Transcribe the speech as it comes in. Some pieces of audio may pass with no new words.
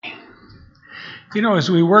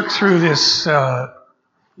As we work through this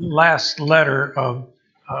last letter of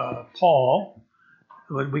Paul,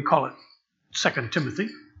 we call it 2 Timothy,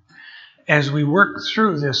 as we work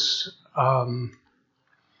through this,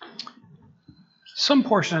 some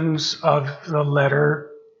portions of the letter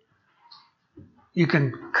you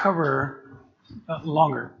can cover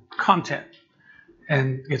longer content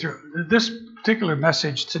and get through. This particular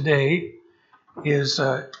message today is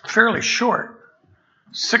fairly short.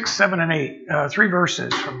 6, 7, and 8, 3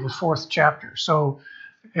 verses from the 4th chapter. So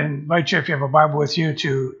I invite you, if you have a Bible with you,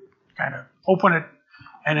 to kind of open it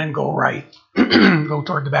and then go right, go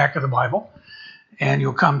toward the back of the Bible, and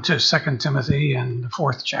you'll come to 2 Timothy and the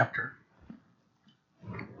 4th chapter.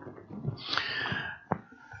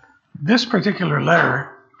 This particular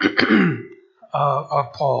letter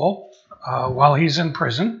of Paul, while he's in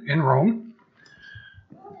prison in Rome,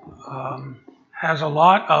 has a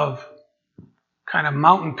lot of kind of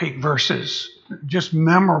mountain peak verses, just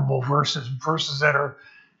memorable verses that are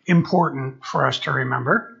important for us to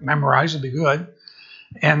remember. Memorize would be good.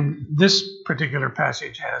 And this particular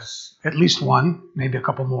passage has at least one, maybe a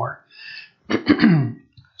couple more.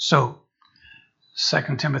 So,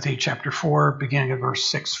 2 Timothy chapter 4, beginning at verse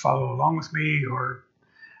 6, follow along with me or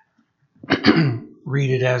read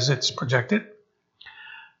it as it's projected.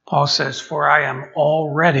 Paul says, "For I am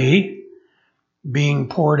already being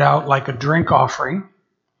poured out like a drink offering,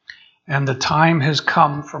 and the time has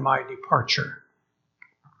come for my departure.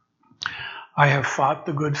 I have fought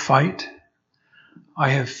the good fight. I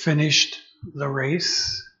have finished the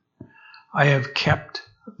race. I have kept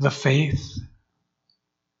the faith.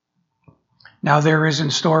 Now there is in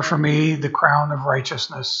store for me the crown of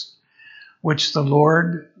righteousness, which the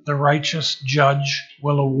Lord, the righteous judge,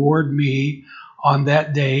 will award me on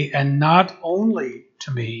that day, and not only to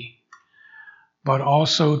me, but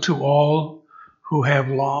also to all who have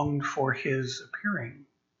longed for his appearing."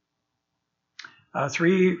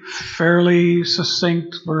 3 fairly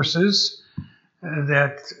succinct verses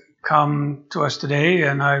that come to us today,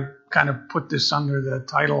 and I kind of put this under the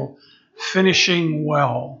title, Finishing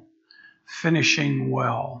Well. Finishing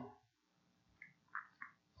Well.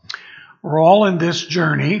 We're all in this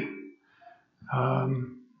journey.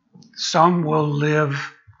 Some will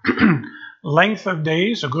live length of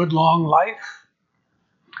days, a good long life.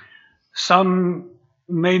 Some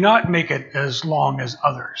may not make it as long as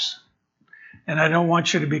others. And I don't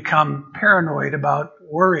want you to become paranoid about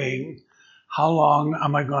worrying, how long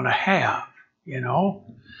am I going to have,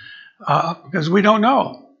 because we don't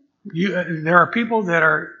know. There are people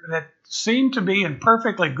that seem to be in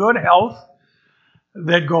perfectly good health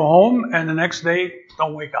that go home and the next day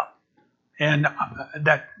don't wake up. And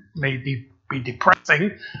that may be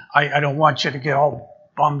depressing. I don't want you to get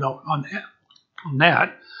all bummed out on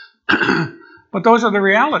that. But those are the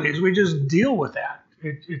realities. We just deal with that.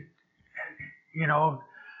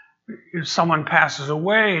 If someone passes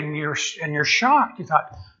away and you're shocked, you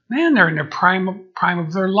thought, man, they're in the prime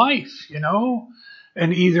of their life,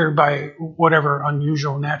 and either by whatever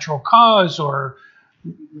unusual natural cause or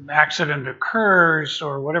accident occurs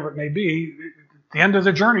or whatever it may be, the end of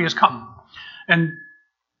the journey has come. And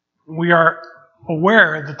we are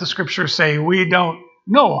aware that the scriptures say we don't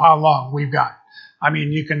know how long we've got. I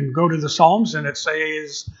mean, you can go to the Psalms and it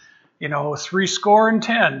says, 70,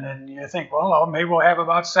 and you think, well, maybe we'll have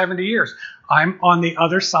about 70 years. I'm on the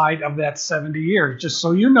other side of that 70 years, just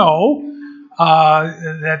so you know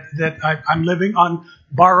that I'm living on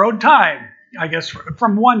borrowed time, I guess,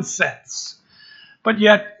 from one sense. But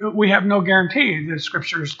yet, we have no guarantee. The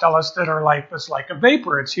scriptures tell us that our life is like a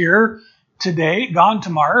vapor. It's here today, gone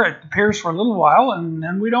tomorrow. It appears for a little while, and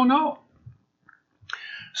then we don't know.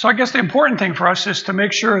 So I guess the important thing for us is to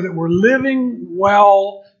make sure that we're living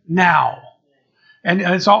well now. And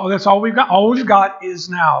that's all we've got. All we've got is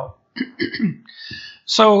now.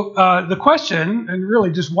 So the question, and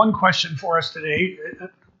really just one question for us today.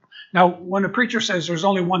 Now, when a preacher says there's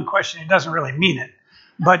only one question, he doesn't really mean it.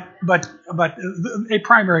 But a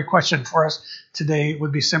primary question for us today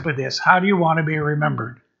would be simply this: how do you want to be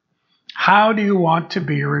remembered? How do you want to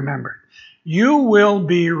be remembered? You will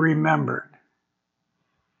be remembered,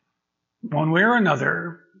 one way or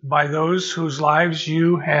another, by those whose lives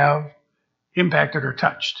you have impacted or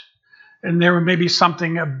touched. And there may be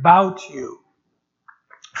something about you.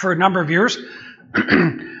 For a number of years,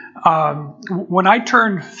 when I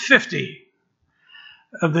turned 50,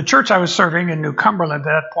 the church I was serving in New Cumberland at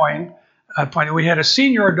that point, we had a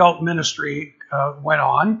senior adult ministry went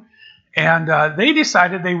on, and they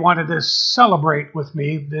decided they wanted to celebrate with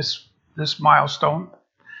me this milestone.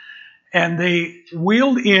 And they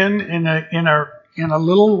wheeled in a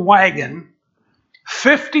little wagon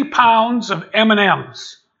 50 pounds of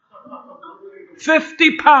M&Ms.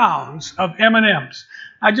 50 pounds of M&Ms.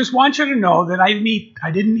 I just want you to know that I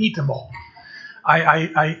didn't eat them all.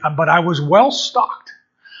 But I was well stocked,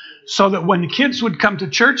 so that when the kids would come to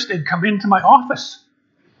church, they'd come into my office,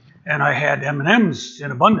 and I had M&Ms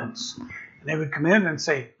in abundance. And they would come in and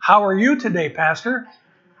say, "How are you today, Pastor?"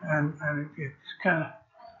 And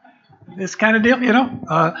this kind of deal, you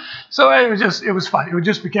know. So it was fun. It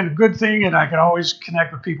just became a good thing, and I could always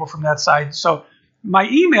connect with people from that side. So my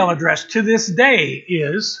email address to this day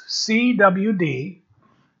is CWD,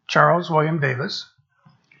 Charles William Davis,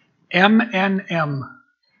 M&M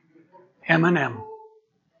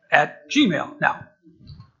at Gmail now.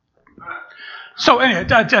 So anyway,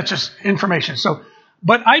 that's just information. So,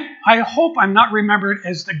 but I hope I'm not remembered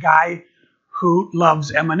as the guy who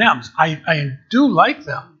loves M&Ms. I do like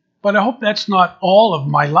them, but I hope that's not all of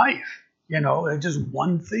my life. You know, just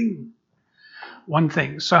one thing.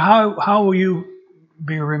 So how will you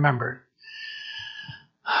be remembered?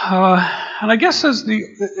 And I guess as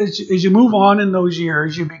you move on in those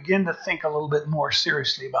years, you begin to think a little bit more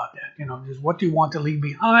seriously about that. You know, just what do you want to leave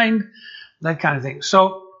behind, that kind of thing.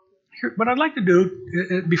 So what I'd like to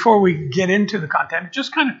do before we get into the content,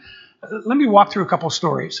 just kind of let me walk through a couple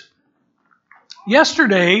stories.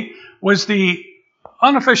 Yesterday was the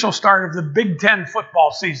unofficial start of the Big Ten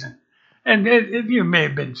football season. And you may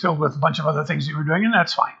have been filled with a bunch of other things you were doing, and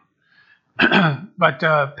that's fine. But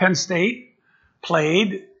Penn State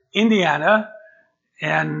played Indiana,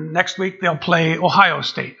 and next week they'll play Ohio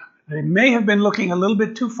State. They may have been looking a little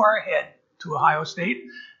bit too far ahead to Ohio State,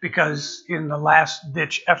 because in the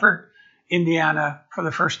last-ditch effort, Indiana, for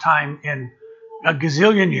the first time in a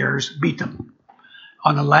gazillion years, beat them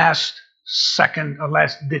on the last-ditch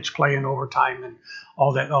play in overtime and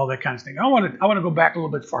all that kind of thing. I want to go back a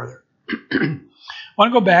little bit farther. I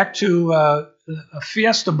want to go back to a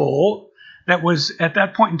Fiesta Bowl that was at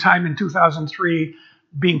that point in time in 2003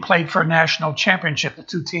 being played for a national championship. The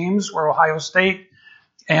two teams were Ohio State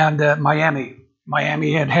and Miami.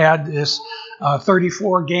 Miami had this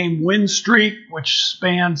 34-game win streak, which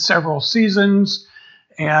spanned several seasons,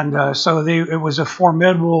 and so it was a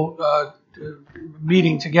formidable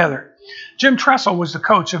meeting together. Jim Tressel was the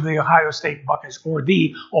coach of the Ohio State Buckeyes, or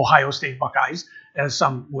the Ohio State Buckeyes, as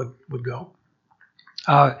some would go.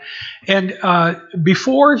 And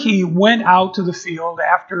before he went out to the field,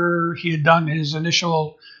 after he had done his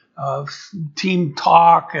initial team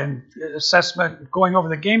talk and assessment, going over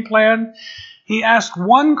the game plan, he asked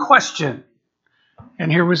one question.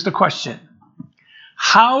 And here was the question: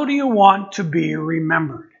 how do you want to be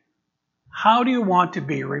remembered? How do you want to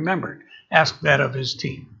be remembered? Asked that of his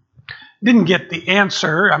team. Didn't get the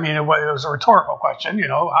answer. I mean, it was a rhetorical question, you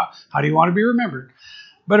know, how do you want to be remembered?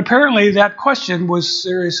 But apparently that question was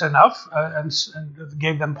serious enough and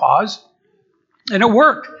gave them pause. And it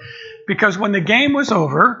worked, because when the game was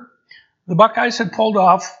over, the Buckeyes had pulled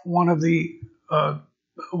off one of the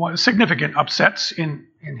significant upsets in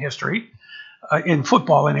history, in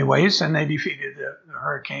football anyways, and they defeated the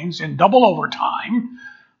Hurricanes in double overtime,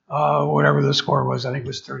 whatever the score was. I think it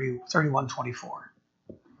was 31-24.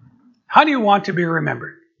 How do you want to be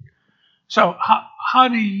remembered? So how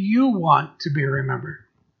do you want to be remembered?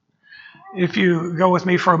 If you go with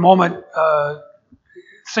me for a moment,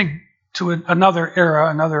 think to another era,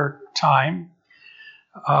 another time.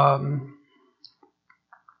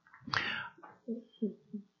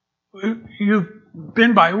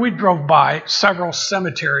 We drove by several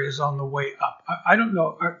cemeteries on the way up. I don't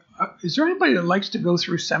know, is there anybody that likes to go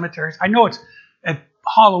through cemeteries? I know it's at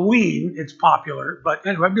Halloween, it's popular, but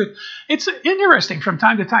anyway, it's interesting from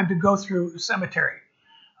time to time to go through a cemetery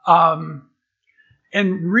and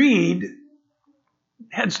read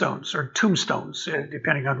headstones or tombstones,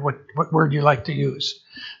 depending on what word you like to use.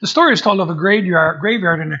 The story is told of a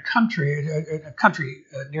graveyard in a country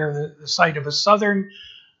near the site of a southern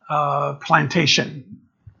plantation.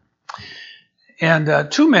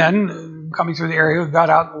 And two men coming through the area got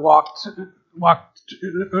out and walked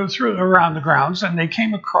through around the grounds, and they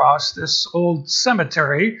came across this old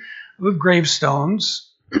cemetery with gravestones.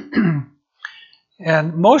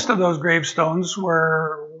 And most of those gravestones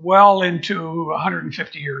were well into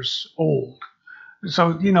 150 years old.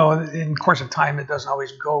 So, you know, in the course of time, it doesn't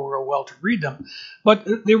always go real well to read them. But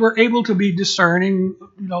they were able to be discerning,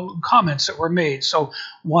 you know, comments that were made. So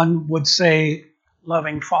one would say,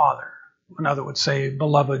 loving father. Another would say,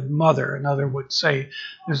 beloved mother. Another would say,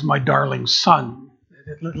 this is my darling son.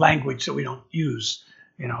 Language that we don't use,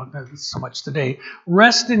 you know, so much today.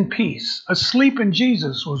 Rest in peace. Asleep in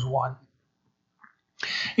Jesus was one.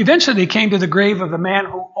 Eventually they came to the grave of the man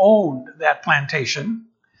who owned that plantation.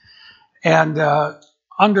 And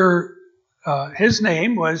under his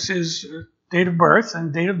name was his date of birth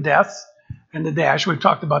and date of death and the dash. We've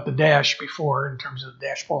talked about the dash before in terms of the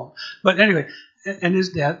dash poem. But anyway, and his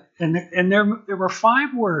death. And there were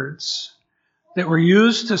 5 words that were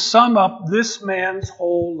used to sum up this man's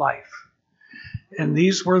whole life. And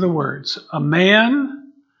these were the words: a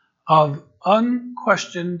man of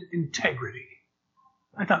unquestioned integrity.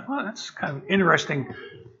 I thought, well, that's kind of an interesting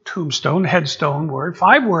tombstone, headstone word.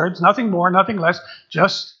 5 words, nothing more, nothing less,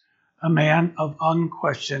 just a man of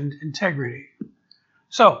unquestioned integrity.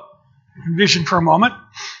 So, envision for a moment,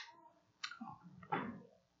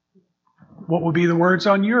 what would be the words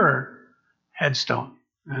on your headstone?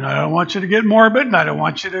 And I don't want you to get morbid, and I don't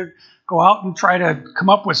want you to go out and try to come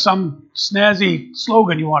up with some snazzy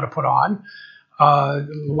slogan you want to put on.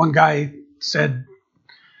 One guy said,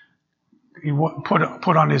 he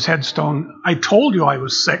put on his headstone, "I told you I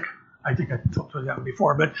was sick." I think I told you that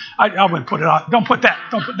before, but I wouldn't put it on. Don't put that.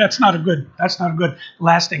 That's not a good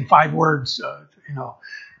lasting 5 words,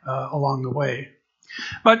 along the way.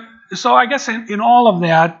 But so I guess in all of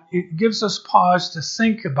that, it gives us pause to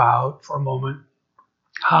think about for a moment,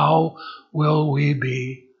 how will we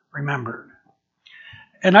be remembered?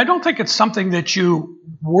 And I don't think it's something that you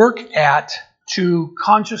work at to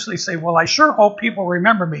consciously say, well, I sure hope people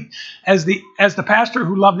remember me as the pastor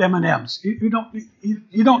who loved M&Ms. You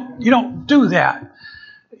don't do that.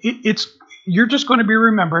 You're just going to be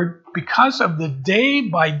remembered because of the day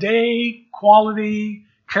by day quality,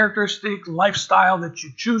 characteristic, lifestyle that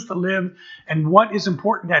you choose to live, and what is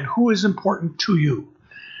important and who is important to you.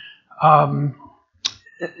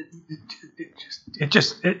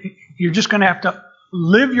 You're just going to have to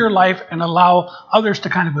live your life and allow others to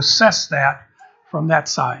kind of assess that from that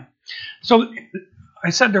side. So I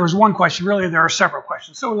said there was one question. Really, there are several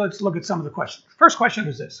questions. So let's look at some of the questions. First question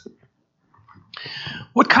is this: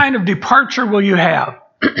 what kind of departure will you have?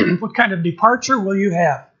 What kind of departure will you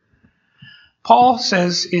have? Paul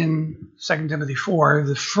says in 2 Timothy 4,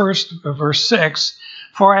 the first verse 6,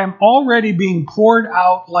 "For I am already being poured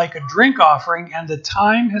out like a drink offering, and the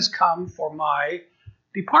time has come for my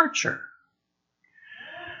departure."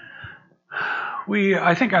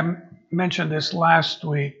 I think I mentioned this last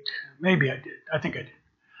week. Maybe I did. I think I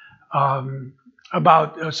did.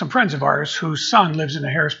 About some friends of ours whose son lives in the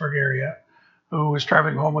Harrisburg area, who was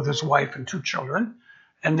traveling home with his wife and 2 children,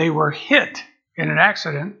 and they were hit in an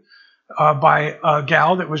accident by a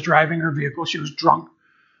gal that was driving her vehicle. She was drunk,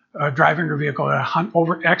 driving her vehicle at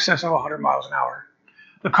over excess of 100 miles an hour.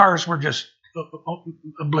 The cars were just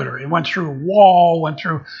obliterated. Went through a wall, went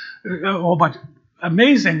through a whole bunch.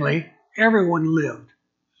 Amazingly, everyone lived.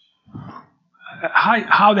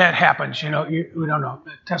 How that happens, we don't know.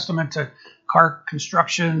 Testament to car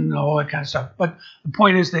construction, all that kind of stuff. But the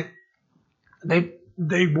point is that they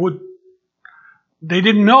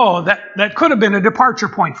didn't know that could have been a departure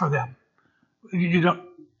point for them.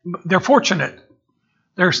 They're fortunate.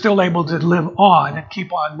 They're still able to live on and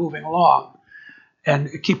keep on moving along and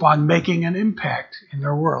keep on making an impact in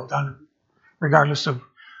their world, regardless of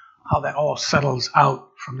how that all settles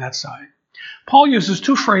out from that side. Paul uses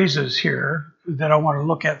 2 phrases here that I want to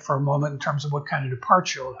look at for a moment in terms of what kind of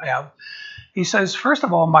departure you'll have. He says, first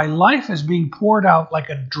of all, my life is being poured out like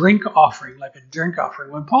a drink offering,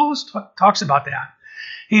 When Paul talks about that,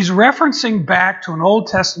 he's referencing back to an Old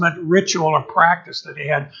Testament ritual or practice that they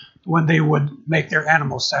had when they would make their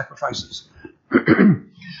animal sacrifices. The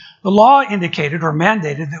law indicated or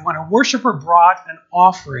mandated that when a worshiper brought an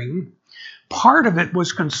offering, part of it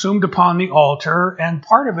was consumed upon the altar and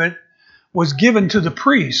part of it was given to the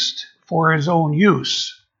priest for his own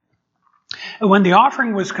use. And when the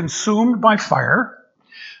offering was consumed by fire,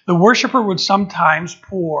 the worshiper would sometimes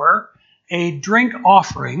pour a drink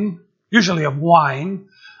offering, usually of wine,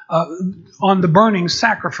 on the burning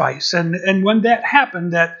sacrifice. And when that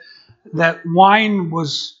happened, that wine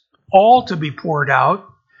was all to be poured out,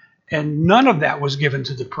 and none of that was given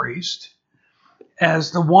to the priest.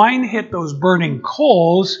 As the wine hit those burning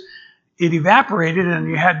coals, it evaporated, and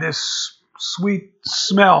you had this sweet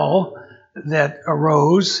smell that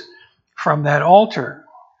arose from that altar.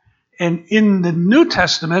 And in the New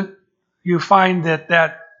Testament, you find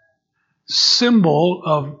that symbol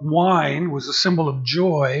of wine was a symbol of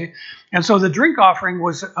joy. And so the drink offering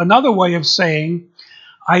was another way of saying,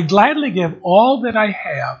 I gladly give all that I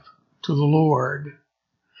have to the Lord.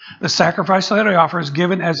 The sacrifice that I offer is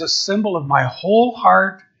given as a symbol of my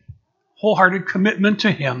wholehearted commitment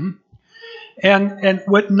to Him. And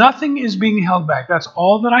with nothing is being held back. That's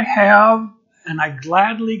all that I have, and I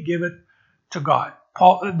gladly give it to God.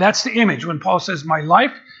 Paul, that's the image. When Paul says, my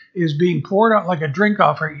life is being poured out like a drink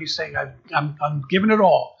offering, he's saying, I'm giving it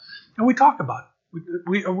all. And we talk about it.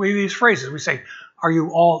 We these phrases. We say, "Are you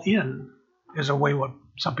all in?" is a way what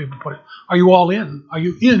some people put it. Are you all in? Are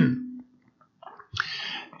you in?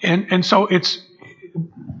 And so it's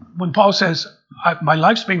when Paul says, "My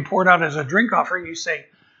life's being poured out as a drink offering," you say,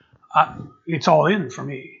 "It's all in for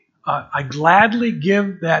me. I gladly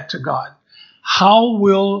give that to God. How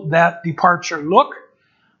will that departure look?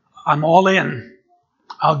 I'm all in.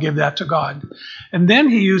 I'll give that to God." And then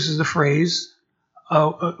he uses the phrase,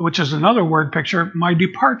 which is another word picture, my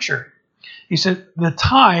departure. He said, the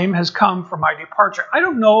time has come for my departure. I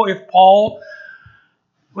don't know if Paul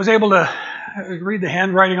was able to read the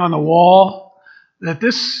handwriting on the wall, that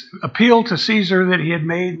this appeal to Caesar that he had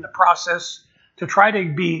made in the process to try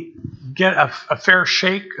to get a fair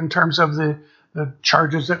shake in terms of the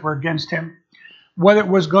charges that were against him, whether it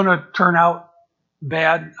was going to turn out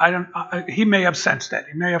bad, he may have sensed that.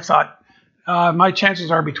 He may have thought, my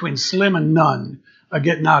chances are between slim and none of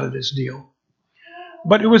getting out of this deal.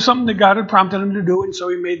 But it was something that God had prompted him to do, and so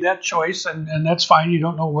he made that choice, and that's fine. You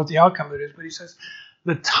don't know what the outcome of it is. But he says,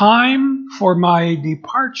 the time for my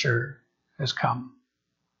departure has come.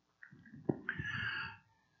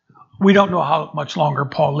 We don't know how much longer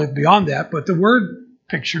Paul lived beyond that, but the word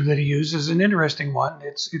picture that he used is an interesting one.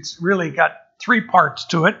 It's really got three parts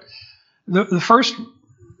to it. The first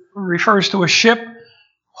refers to a ship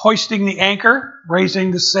hoisting the anchor, raising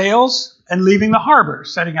the sails, and leaving the harbor,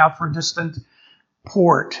 setting out for a distant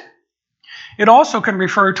port. It also can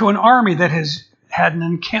refer to an army that has had an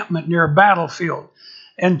encampment near a battlefield.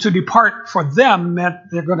 And to depart for them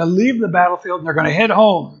meant they're going to leave the battlefield and they're going to head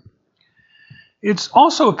home. It's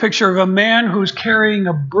also a picture of a man who's carrying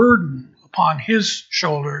a burden upon his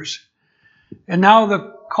shoulders. And now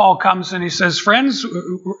the call comes and he says, friends,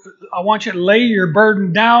 I want you to lay your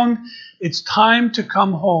burden down. It's time to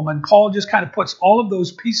come home. And Paul just kind of puts all of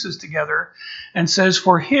those pieces together and says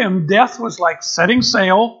for him, death was like setting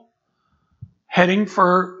sail, heading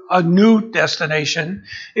for a new destination.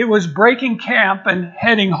 It was breaking camp and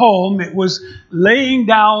heading home. It was laying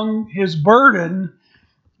down his burden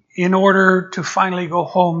in order to finally go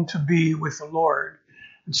home to be with the Lord.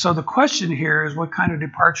 And so the question here is, what kind of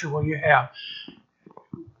departure will you have?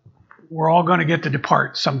 We're all going to get to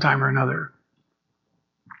depart sometime or another.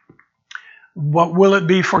 What will it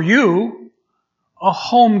be for you? A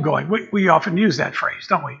homegoing. We often use that phrase,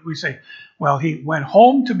 don't we? We say, well, he went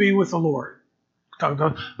home to be with the Lord.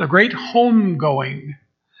 The great homegoing.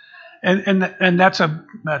 And that's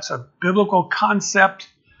a biblical concept,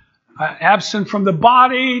 absent from the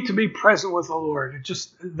body to be present with the Lord.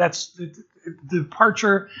 The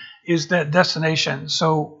departure is that destination.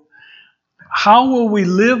 So how will we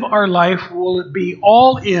live our life? Will it be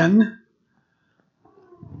all in,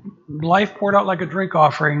 life poured out like a drink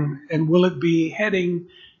offering, and will it be heading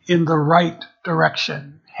in the right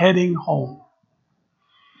direction, heading home?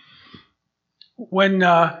 When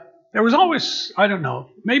there was always, I don't know,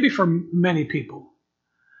 maybe for many people,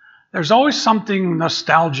 there's always something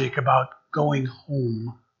nostalgic about going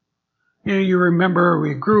home. You remember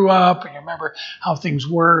we grew up, and you remember how things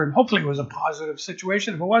were, and hopefully it was a positive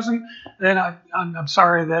situation. If it wasn't, then I'm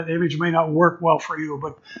sorry, that image may not work well for you.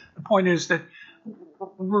 But the point is that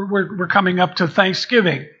we're coming up to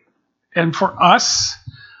Thanksgiving. And for us,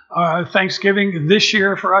 Thanksgiving this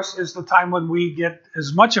year for us is the time when we get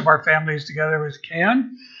as much of our families together as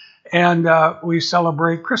can, and we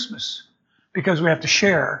celebrate Christmas because we have to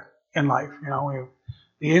share in life. We have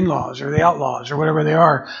the in-laws or the outlaws or whatever they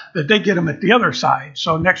are, that they get them at the other side.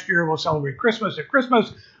 So next year we'll celebrate Christmas at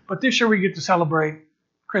Christmas, but this year we get to celebrate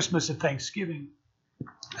Christmas at Thanksgiving.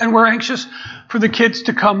 And we're anxious for the kids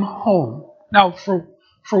to come home. Now, for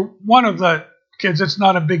one of the kids, it's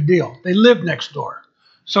not a big deal. They live next door.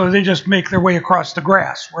 So they just make their way across the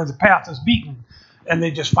grass where the path is beaten, and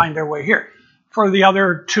they just find their way here. For the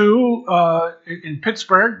other two in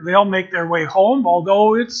Pittsburgh, they'll make their way home,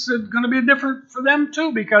 although it's going to be different for them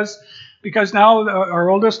too, because now our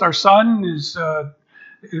oldest, our son, his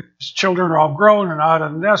children are all grown and out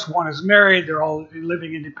of the nest. One is married. They're all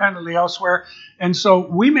living independently elsewhere. And so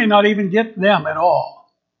we may not even get them at all.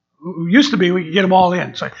 It used to be we could get them all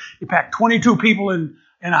in. So you pack 22 people in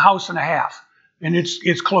a house and a half, and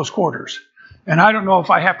it's close quarters. And I don't know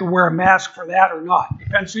if I have to wear a mask for that or not.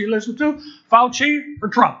 Depends who you listen to, Fauci or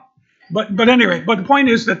Trump. But anyway, but the point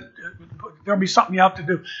is that there'll be something you have to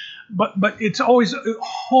do. But it's always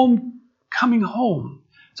coming home.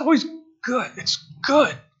 It's always good. It's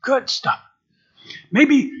good stuff.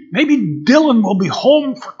 Maybe Dylan will be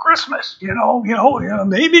home for Christmas.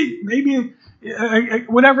 Maybe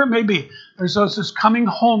whatever it may be. There's this coming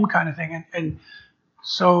home kind of thing. And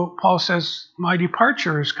so Paul says, my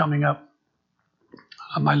departure is coming up.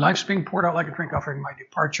 My life's being poured out like a drink offering. My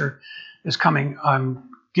departure is coming. I'm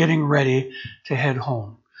getting ready to head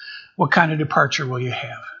home. What kind of departure will you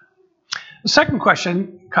have? The second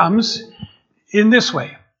question comes in this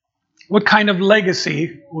way. What kind of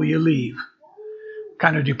legacy will you leave? What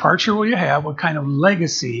kind of departure will you have? What kind of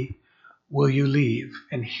legacy will you leave?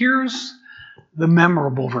 And here's the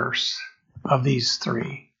memorable verse of these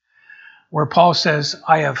three, where Paul says,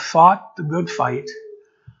 I have fought the good fight.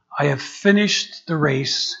 I have finished the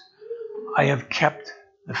race. I have kept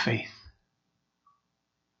the faith.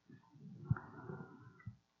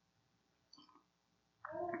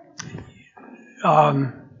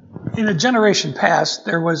 In a generation past,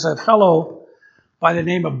 there was a fellow by the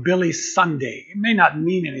name of Billy Sunday. It may not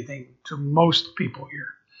mean anything to most people here,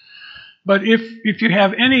 but if you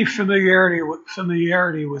have any familiarity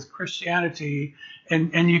with Christianity,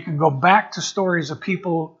 and you can go back to stories of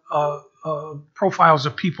people, profiles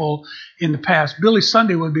of people in the past, Billy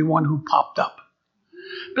Sunday would be one who popped up.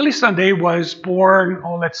 Billy Sunday was born,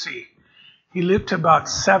 he lived to about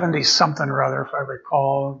 70 something or other, if I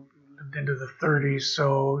recall. Into the 30s,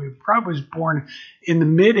 so he probably was born in the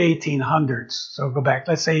mid 1800s. So go back,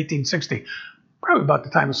 let's say 1860, probably about the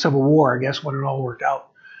time of Civil War, I guess, when it all worked out.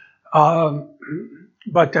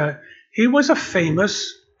 But he was a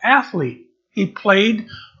famous athlete. He played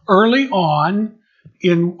early on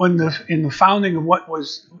in the founding of what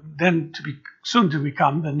was then soon to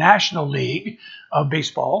become the National League of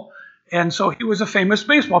Baseball. And so he was a famous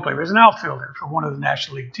baseball player. He was an outfielder for one of the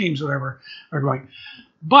National League teams, whatever they're going.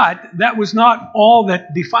 But that was not all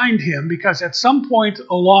that defined him, because at some point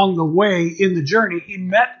along the way in the journey, he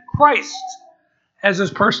met Christ as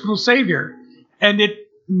his personal Savior. And it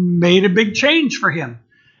made a big change for him.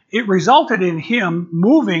 It resulted in him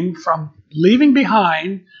moving from leaving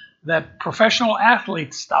behind that professional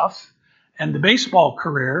athlete stuff and the baseball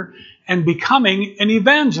career and becoming an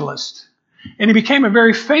evangelist. And he became a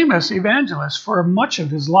very famous evangelist for much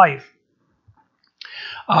of his life.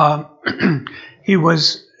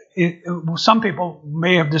 Some people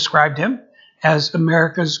may have described him as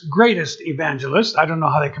America's greatest evangelist. I don't know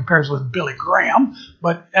how that compares with Billy Graham,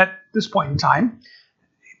 but at this point in time,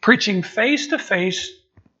 preaching face to face,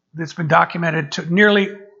 that's been documented to nearly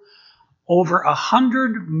over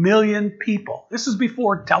 100 million people. This is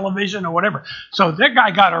before television or whatever. So that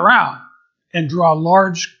guy got around and draw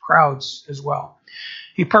large crowds as well.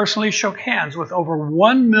 He personally shook hands with over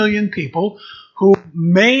 1 million people who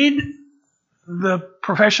made the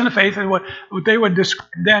profession of faith and what they would describe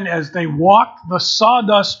then as they walked the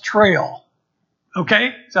sawdust trail.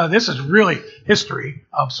 Okay? So this is really history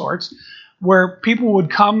of sorts, where people would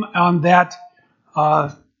come on that,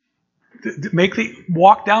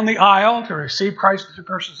 walk down the aisle to receive Christ. The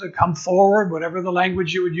persons that come forward, whatever the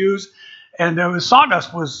language you would use, and the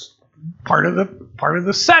sawdust was part of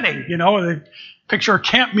the setting. You know, the picture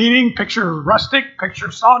camp meeting, picture rustic,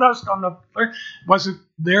 picture sawdust on the floor. Wasn't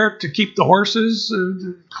there to keep the horses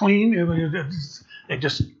clean. They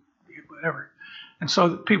just whatever, and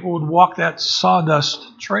so people would walk that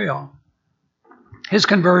sawdust trail. His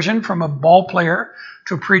conversion from a ball player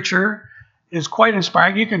to a preacher is quite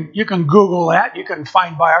inspiring. You can Google that. You can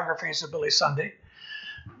find biographies of Billy Sunday.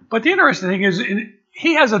 But the interesting thing is,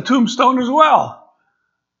 he has a tombstone as well.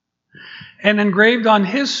 And engraved on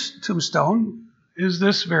his tombstone is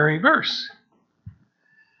this very verse.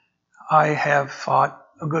 I have fought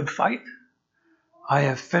a good fight. I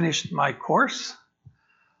have finished my course.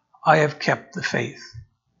 I have kept the faith.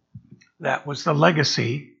 That was the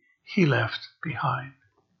legacy he left behind.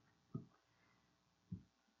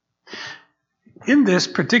 In this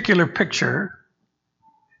particular picture,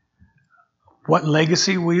 what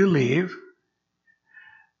legacy will you leave?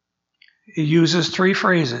 It uses three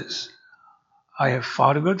phrases. I have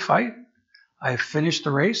fought a good fight. I have finished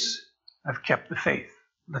the race. I've kept the faith.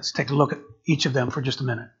 Let's take a look at each of them for just a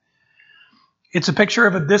minute. It's a picture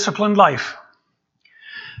of a disciplined life.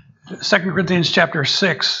 2 Corinthians chapter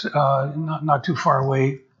 6, not too far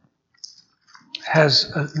away,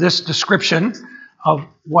 has this description of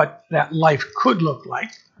what that life could look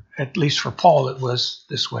like. At least for Paul, it was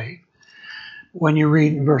this way. When you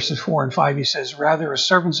read in verses 4 and 5, he says, rather, as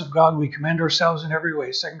servants of God, we commend ourselves in every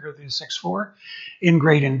way, 2 Corinthians 6:4, in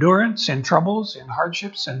great endurance, in troubles, in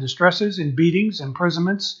hardships and distresses, in beatings,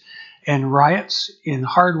 imprisonments, and riots, in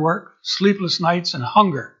hard work, sleepless nights, and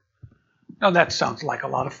hunger. Now that sounds like a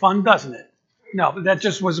lot of fun, doesn't it? No, but that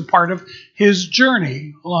just was a part of his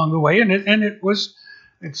journey along the way, and it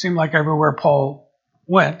seemed like everywhere Paul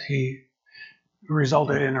went, he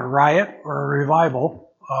resulted in a riot or a revival,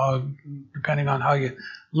 depending on how you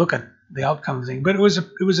look at the outcome of the thing. But it was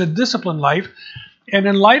a disciplined life, And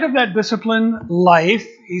in light of that disciplined life,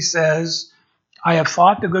 he says, I have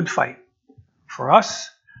fought the good fight. For us,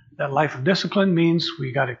 that life of discipline means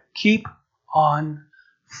we got to keep on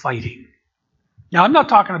fighting. Now, I'm not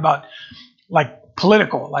talking about like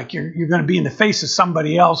political, like you're going to be in the face of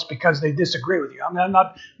somebody else because they disagree with you. I'm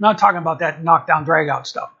not talking about that knockdown, drag out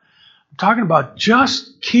stuff. I'm talking about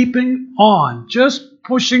just keeping on, just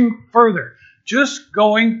pushing further, just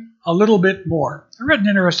going a little bit more. I read an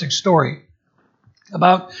interesting story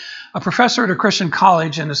about a professor at a Christian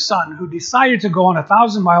college and his son who decided to go on a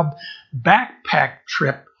 1,000-mile backpack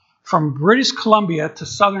trip from British Columbia to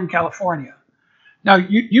Southern California. Now,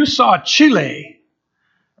 you saw Chile,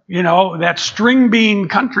 that string bean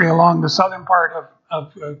country along the southern part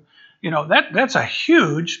of that's a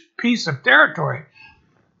huge piece of territory.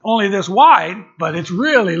 Only this wide, but it's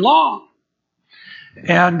really long.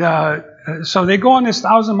 And so they go on this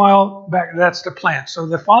 1,000-mile back, that's the plan. So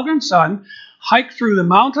the father and son hiked through the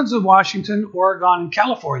mountains of Washington, Oregon, and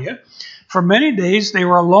California. For many days, they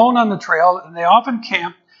were alone on the trail, and they often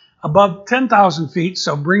camped above 10,000 feet,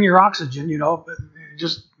 so bring your oxygen,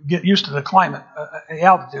 just get used to the climate, the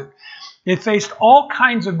altitude. They faced all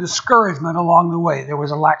kinds of discouragement along the way. There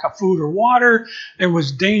was a lack of food or water. There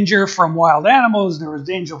was danger from wild animals. There was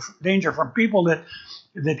danger from people that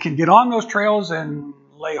can get on those trails and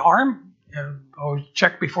lay harm. And always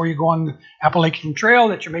check before you go on the Appalachian Trail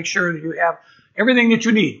that you make sure that you have everything that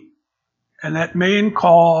you need. And that may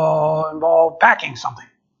involve packing something.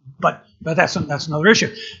 But that's another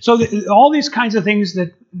issue. So all these kinds of things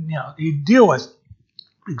that you deal with,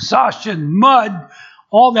 exhaustion, mud,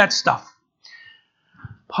 all that stuff.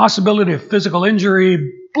 Possibility of physical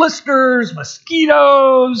injury, blisters,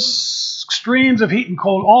 mosquitoes, extremes of heat and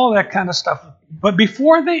cold, all that kind of stuff. But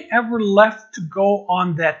before they ever left to go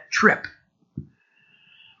on that trip,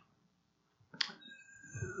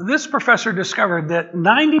 this professor discovered that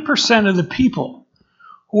 90% of the people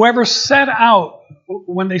whoever set out,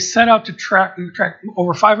 when they set out to track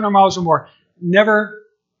over 500 miles or more, never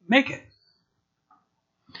make it.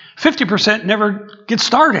 50% never get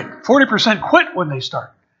started. 40% quit when they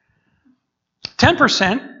start.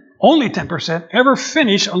 10%, only 10%, ever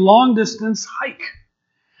finish a long-distance hike.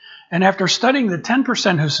 And after studying the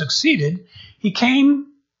 10% who succeeded, he came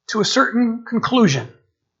to a certain conclusion.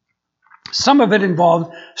 Some of it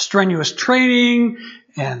involved strenuous training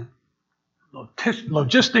and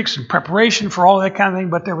logistics and preparation for all that kind of thing,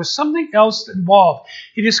 but there was something else involved.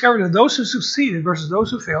 He discovered that those who succeeded versus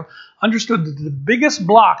those who failed understood that the biggest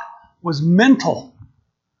block was mental,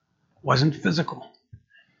 wasn't physical.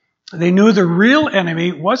 They knew the real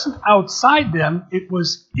enemy wasn't outside them, it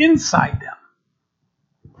was inside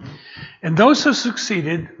them. And those who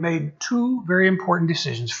succeeded made two very important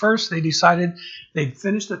decisions. First, they decided they'd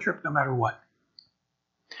finish the trip no matter what.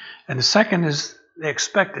 And the second is they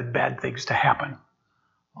expected bad things to happen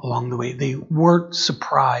along the way. They weren't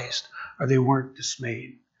surprised or they weren't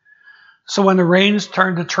dismayed. So when the rains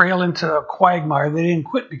turned the trail into a quagmire, they didn't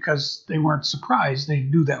quit because they weren't surprised. They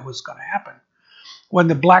knew that was going to happen. When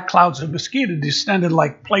the black clouds of mosquito descended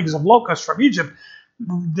like plagues of locusts from Egypt,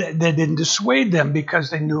 they didn't dissuade them because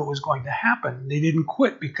they knew it was going to happen. They didn't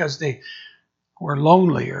quit because they were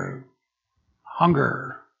lonely or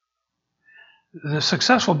hunger. The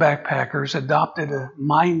successful backpackers adopted a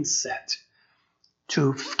mindset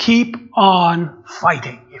to keep on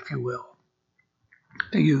fighting, if you will,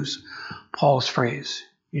 to use Paul's phrase.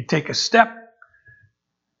 You take a step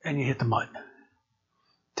and you hit the mud.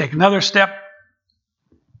 Take another step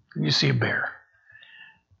and you see a bear.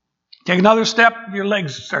 Take another step, your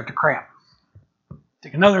legs start to cramp.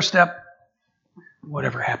 Take another step,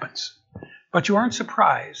 whatever happens. But you aren't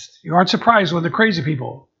surprised. You aren't surprised when the crazy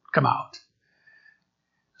people come out.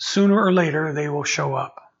 Sooner or later, they will show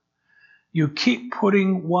up. You keep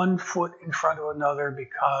putting one foot in front of another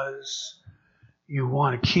because you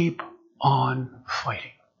want to keep on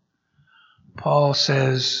fighting. Paul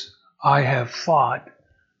says, I have fought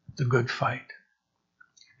the good fight.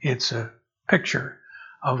 It's a picture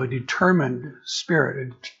of a determined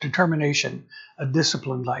spirit, a determination, a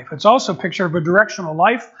disciplined life. It's also a picture of a directional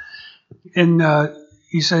life. And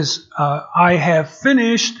he says, I have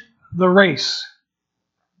finished the race.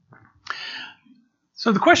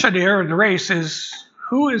 So the question here in the race is,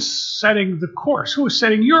 who is setting the course? Who is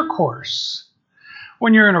setting your course?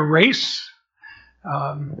 When you're in a race,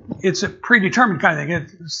 it's a predetermined kind of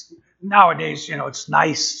thing. Nowadays, it's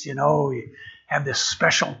nice, you have this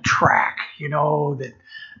special track,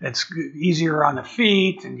 that's easier on the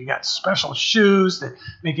feet, and you got special shoes that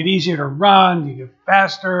make it easier to run. You get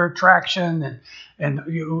faster traction, and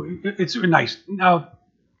it's nice. Now,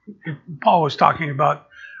 Paul was talking about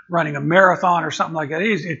running a marathon or something like that.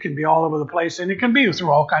 It can be all over the place, and it can be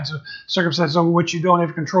through all kinds of circumstances over which you don't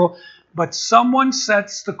have control. But someone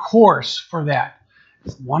sets the course for that.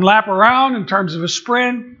 One lap around in terms of a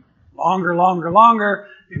sprint, longer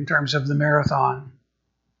in terms of the marathon.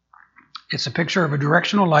 It's a picture of a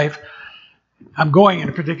directional life. I'm going in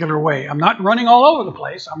a particular way. I'm not running all over the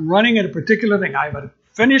place. I'm running in a particular thing. I have a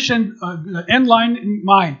finish and end line in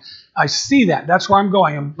mind. I see that. That's where I'm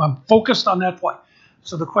going. I'm focused on that point.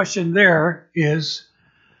 So the question there is,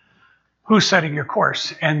 who's setting your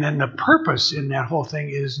course? And then the purpose in that whole thing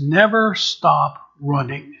is never stop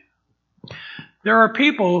running. There are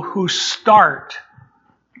people who start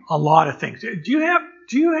a lot of things. Do you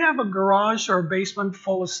have a garage or a basement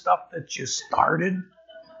full of stuff that you started?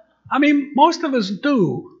 I mean, most of us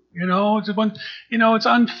do. It's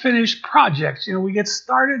unfinished projects. We get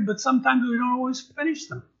started, but sometimes we don't always finish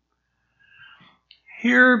them.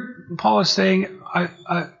 Here, Paul is saying,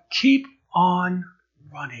 keep on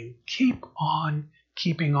running. Keep on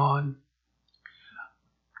keeping on.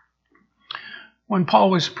 When Paul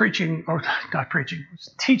was preaching, or not preaching,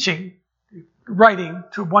 was teaching, writing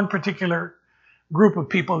to one particular group of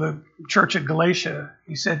people, the church at Galatia,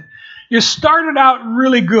 he said, you started out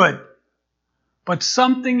really good, but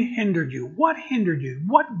something hindered you. What hindered you?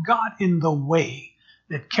 What got in the way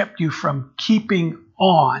that kept you from keeping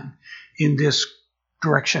on in this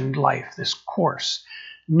direction life, this course?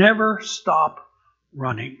 Never stop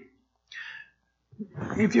running.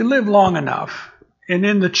 If you live long enough, and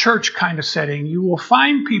in the church kind of setting, you will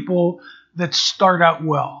find people that start out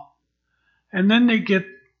well, and then they get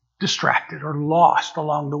distracted or lost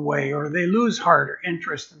along the way, or they lose heart or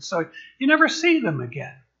interest, and so you never see them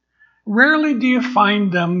again. Rarely do you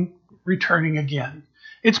find them returning again.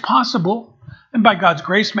 It's possible, and by God's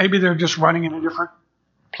grace, maybe they're just running in a different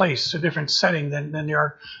place, a different setting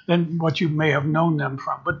than what you may have known them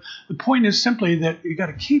from. But the point is simply that you got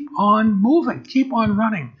to keep on moving, keep on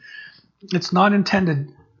running. It's not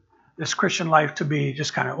intended, this Christian life, to be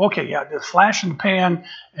just kind of, the flash in the pan,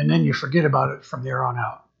 and then you forget about it from there on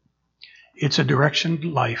out. It's a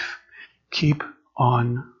direction life. Keep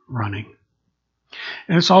on running.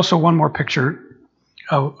 And it's also one more picture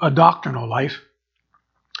of a doctrinal life.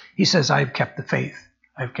 He says, I've kept the faith.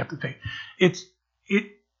 I've kept the faith.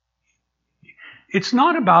 It's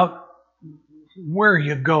not about where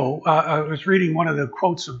you go. I was reading one of the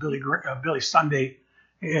quotes of Billy Sunday.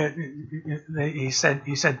 He said,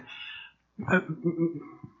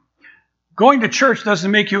 going to church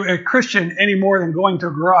doesn't make you a Christian any more than going to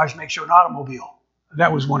a garage makes you an automobile.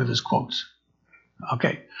 That was one of his quotes.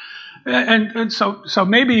 Okay. And so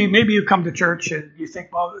maybe you come to church and you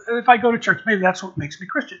think, well, if I go to church, maybe that's what makes me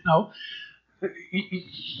Christian. No.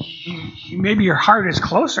 Maybe your heart is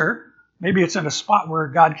closer. Maybe it's in a spot where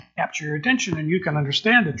God can capture your attention and you can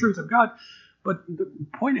understand the truth of God. But the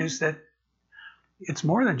point is that it's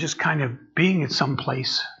more than just kind of being at some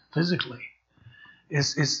place physically.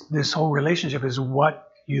 It's this whole relationship is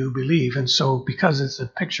what you believe. And so because it's a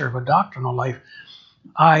picture of a doctrinal life,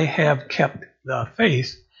 I have kept the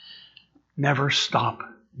faith. Never stop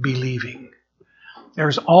believing.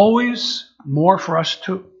 There's always more for us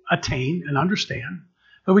to attain and understand,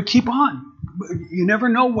 but we keep on. You never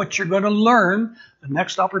know what you're going to learn the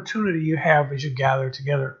next opportunity you have as you gather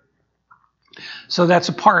together. So that's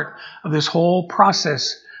a part of this whole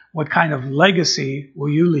process. What kind of legacy will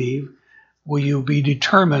you leave? Will you be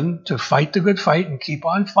determined to fight the good fight and keep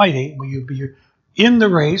on fighting? Will you be in the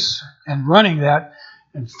race and running that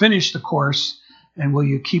and finish the course? And will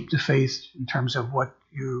you keep the faith in terms of what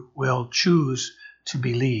you will choose to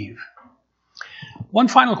believe? One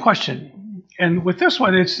final question, and with this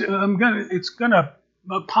one, it's gonna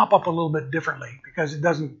pop up a little bit differently because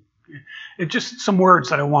it's just some words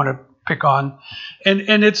that I want to pick on,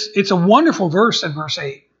 and it's a wonderful verse in verse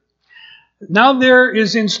 8. Now there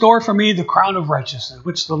is in store for me the crown of righteousness,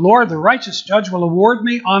 which the Lord, the righteous judge, will award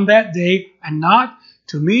me on that day, and not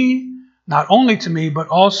only to me, but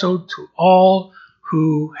also to all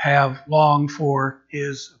who have longed for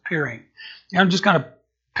his appearing. And I'm just going to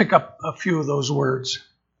pick up a few of those words,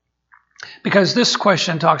 because this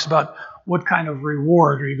question talks about what kind of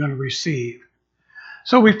reward are you going to receive.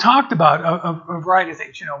 So we've talked about a variety of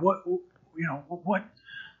things. What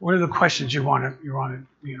are the questions you want to what are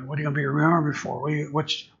you going to be remembered for?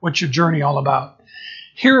 What's your journey all about?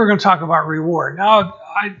 Here we're going to talk about reward. Now,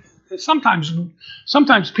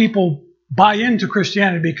 sometimes people buy into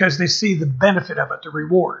Christianity because they see the benefit of it, the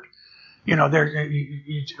reward.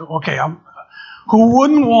 Who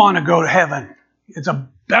wouldn't want to go to heaven? It's a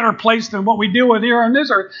better place than what we deal with here on this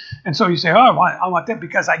earth. And so you say, I want that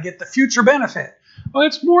because I get the future benefit. Well,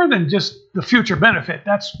 it's more than just the future benefit.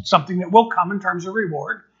 That's something that will come in terms of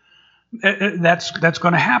reward. That's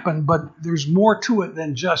going to happen, but there's more to it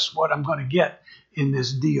than just what I'm going to get in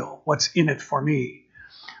this deal. What's in it for me?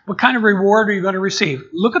 What kind of reward are you going to receive?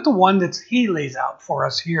 Look at the one that he lays out for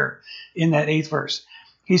us here in that 8th verse.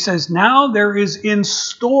 He says, now there is in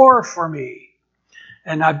store for me.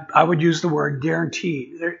 And I would use the word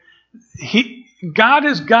guaranteed. God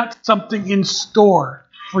has got something in store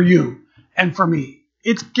for you and for me.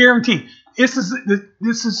 It's guaranteed. This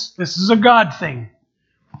is a God thing.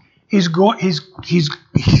 He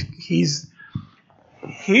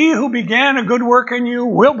who began a good work in you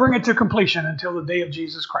will bring it to completion until the day of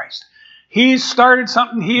Jesus Christ. He's started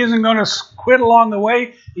something. He isn't going to quit along the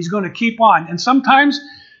way. He's going to keep on. And sometimes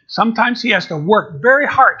he has to work very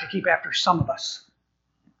hard to keep after some of us.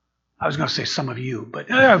 I was going to say some of you, but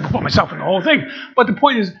I put myself in the whole thing. But the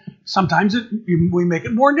point is, sometimes we make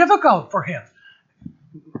it more difficult for him.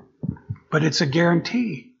 But it's a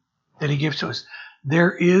guarantee that he gives to us.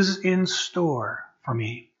 There is in store for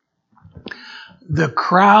me the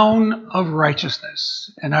crown of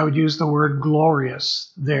righteousness. And I would use the word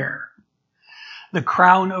glorious there. The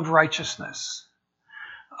crown of righteousness.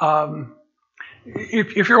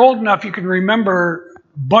 If you're old enough, you can remember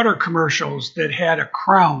butter commercials that had a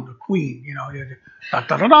crown, a queen, you know, da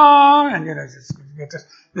da da da, and you know, this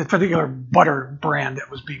particular butter brand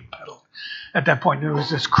that was being peddled at that point. There was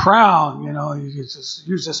this crown, you know, you use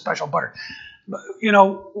this special butter. You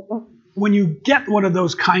know, when you get one of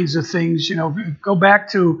those kinds of things, you know, go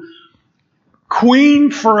back to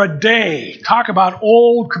Queen for a Day. Talk about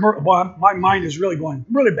old commercial. Well, my mind is really going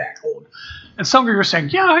really back old. And some of you are saying,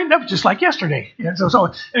 yeah, that was just like yesterday. Yeah,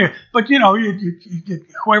 so anyway, but you know,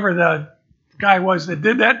 whoever the guy was that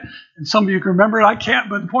did that, and some of you can remember it, I can't.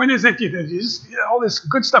 But the point is that all this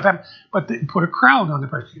good stuff happened, but they put a crown on the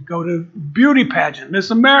person. You go to beauty pageant,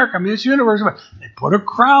 Miss America, Miss Universe, they put a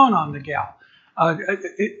crown on the gal.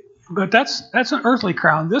 But that's an earthly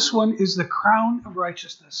crown. This one is the crown of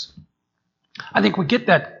righteousness. I think we get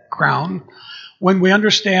that crown when we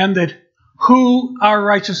understand that who our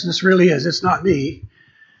righteousness really is. It's not me.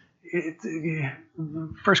 1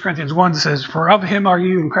 Corinthians 1 says, for of him are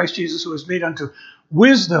you in Christ Jesus, who is made unto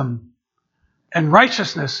wisdom and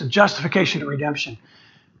righteousness and justification and redemption.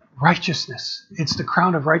 Righteousness. It's the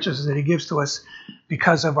crown of righteousness that he gives to us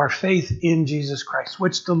because of our faith in Jesus Christ,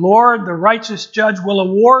 which the Lord, the righteous judge, will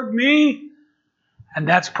award me. And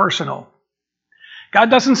that's personal. God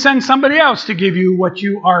doesn't send somebody else to give you what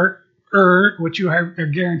you are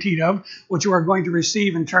guaranteed of, what you are going to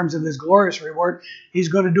receive in terms of this glorious reward. He's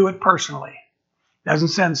going to do it personally. Doesn't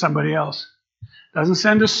send somebody else. Doesn't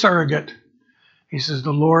send a surrogate. He says,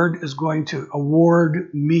 the Lord is going to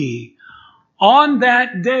award me on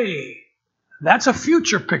that day. That's a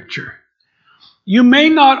future picture. You may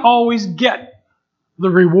not always get the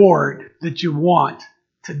reward that you want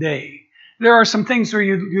today. There are some things where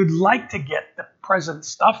you'd like to get the present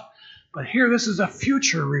stuff, but here this is a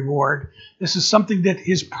future reward. This is something that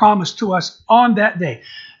is promised to us on that day.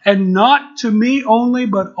 And not to me only,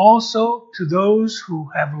 but also to those who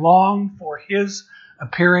have longed for his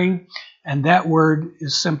appearing. And that word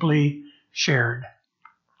is simply shared.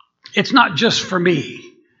 It's not just for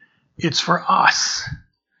me. It's for us.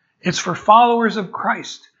 It's for followers of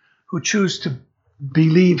Christ who choose to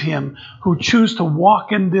believe him, who choose to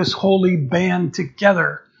walk in this holy band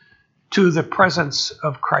together to the presence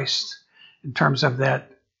of Christ in terms of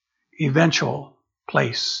that eventual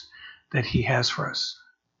place that he has for us.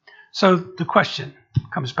 So the question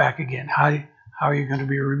comes back again. How are you going to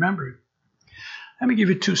be remembered? Let me give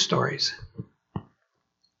you two stories.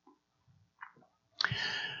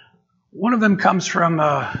 One of them comes from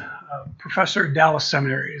a professor at Dallas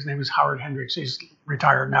Seminary. His name is Howard Hendricks. He's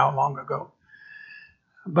retired now long ago.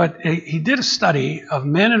 But he did a study of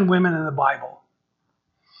men and women in the Bible.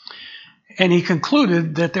 And he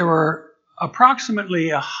concluded that there were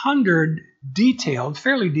approximately 100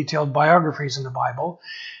 fairly detailed biographies in the Bible.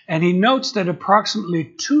 And he notes that approximately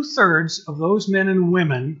 2/3 of those men and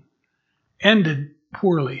women ended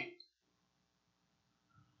poorly.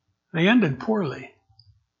 They ended poorly.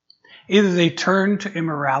 Either they turned to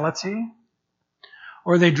immorality,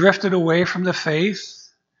 or they drifted away from the faith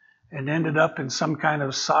and ended up in some kind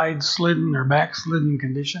of side-slidden or backslidden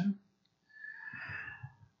condition.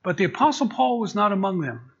 But the Apostle Paul was not among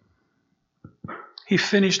them. He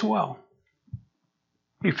finished well.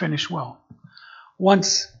 He finished well.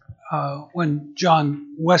 Once, when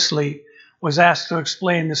John Wesley was asked to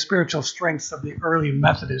explain the spiritual strengths of the early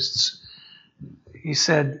Methodists, he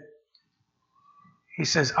says,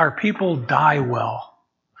 our people die well.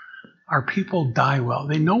 Our people die well.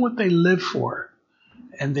 They know what they live for.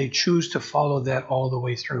 and they choose to follow that all the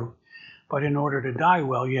way through. But in order to die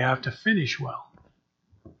well, you have to finish well.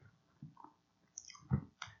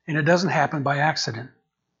 And it doesn't happen by accident.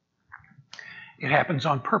 It happens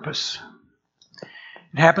on purpose.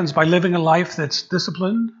 It happens by living a life that's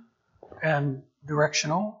disciplined and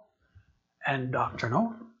directional and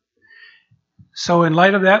doctrinal. So in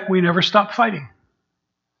light of that, we never stop fighting.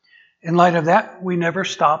 In light of that, we never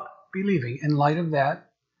stop believing. In light of that,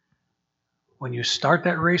 when you start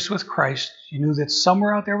that race with Christ, you knew that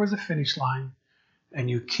somewhere out there was a finish line, and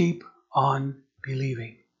you keep on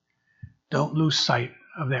believing. Don't lose sight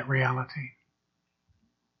of that reality.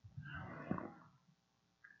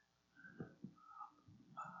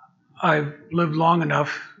 I've lived long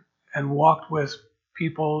enough and walked with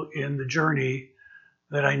people in the journey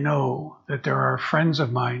that I know that there are friends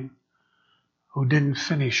of mine who didn't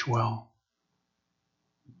finish well.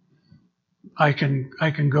 I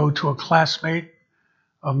can go to a classmate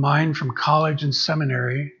of mine from college and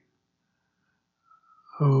seminary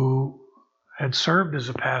who had served as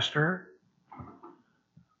a pastor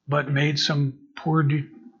but made some poor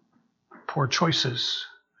choices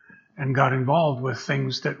and got involved with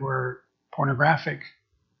things that were pornographic.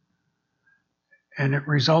 And it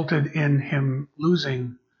resulted in him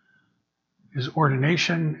losing his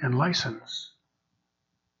ordination and license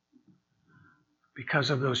because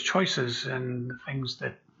of those choices and the things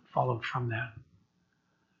that followed from that.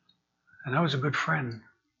 And I was a good friend.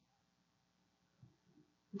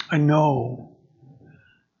 I know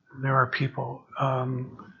there are people.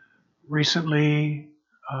 Recently,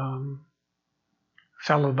 a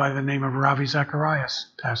fellow by the name of Ravi Zacharias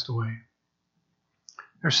passed away.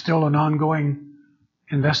 There's still an ongoing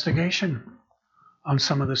investigation on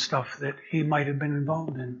some of the stuff that he might have been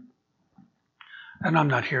involved in. And I'm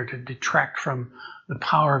not here to detract from the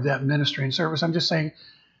power of that ministry and service. I'm just saying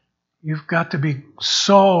you've got to be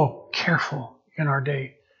so careful in our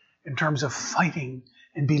day in terms of fighting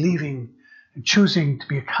and believing and choosing to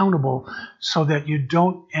be accountable so that you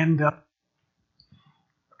don't end up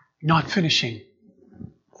not finishing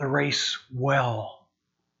the race well.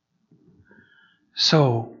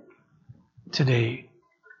 So, today,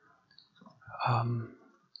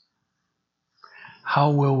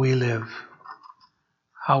 how will we live?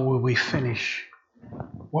 How will we finish?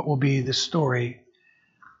 What will be the story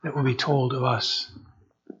that will be told of us?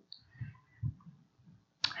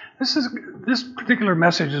 This particular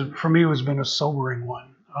message for me has been a sobering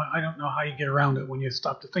one. I don't know how you get around it when you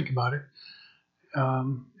stop to think about it.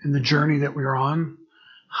 In the journey that we're on,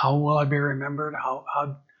 how will I be remembered?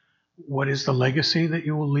 What is the legacy that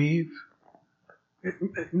you will leave?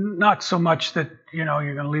 Not so much that you're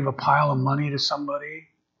going to leave a pile of money to somebody,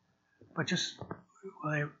 but just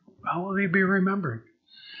how will they be remembered?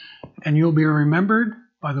 And you'll be remembered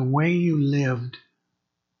by the way you lived.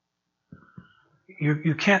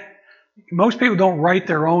 You can't. Most people don't write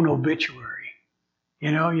their own obituary.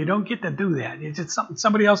 You don't get to do that. It's something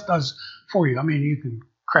somebody else does for you. I mean, you can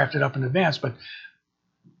craft it up in advance, but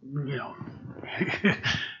it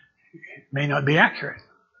may not be accurate.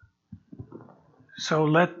 So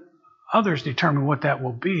let others determine what that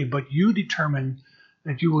will be, but you determine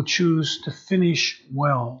that you will choose to finish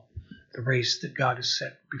well the race that God has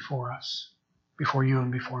set before us, before you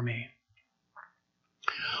and before me.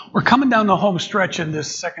 We're coming down the home stretch in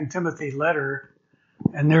this 2 Timothy letter,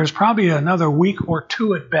 and there's probably another week or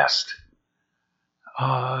two at best.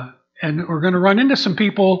 And we're going to run into some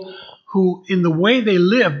people who, in the way they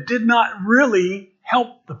lived, did not really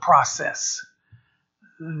help the process.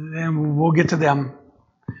 And we'll get to them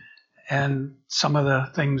and some of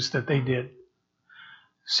the things that they did.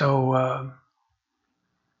 So,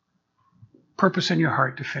 purpose in your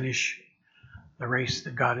heart to finish the race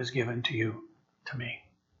that God has given to you, to me.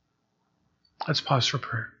 Let's pause for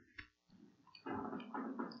prayer.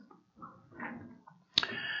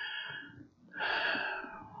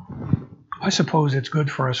 I suppose it's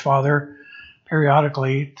good for us, Father,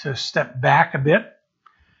 periodically to step back a bit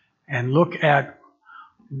and look at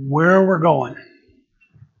where we're going,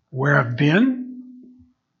 where I've been,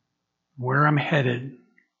 where I'm headed,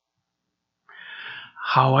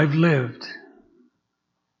 how I've lived.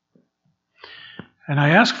 And I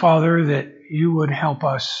ask, Father, that you would help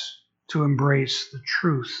us to embrace the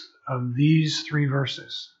truth of these 3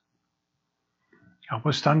 verses. Help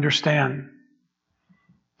us to understand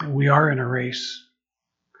that we are in a race.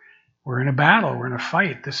 We're in a battle. We're in a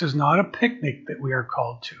fight. This is not a picnic that we are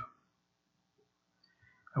called to.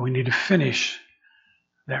 And we need to finish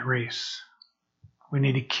that race. We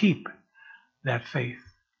need to keep that faith.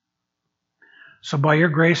 So by your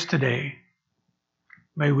grace today,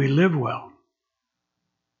 may we live well.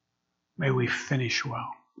 May we finish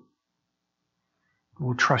well.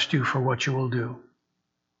 We'll trust you for what you will do.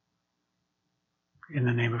 In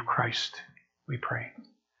the name of Christ, we pray.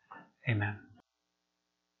 Amen.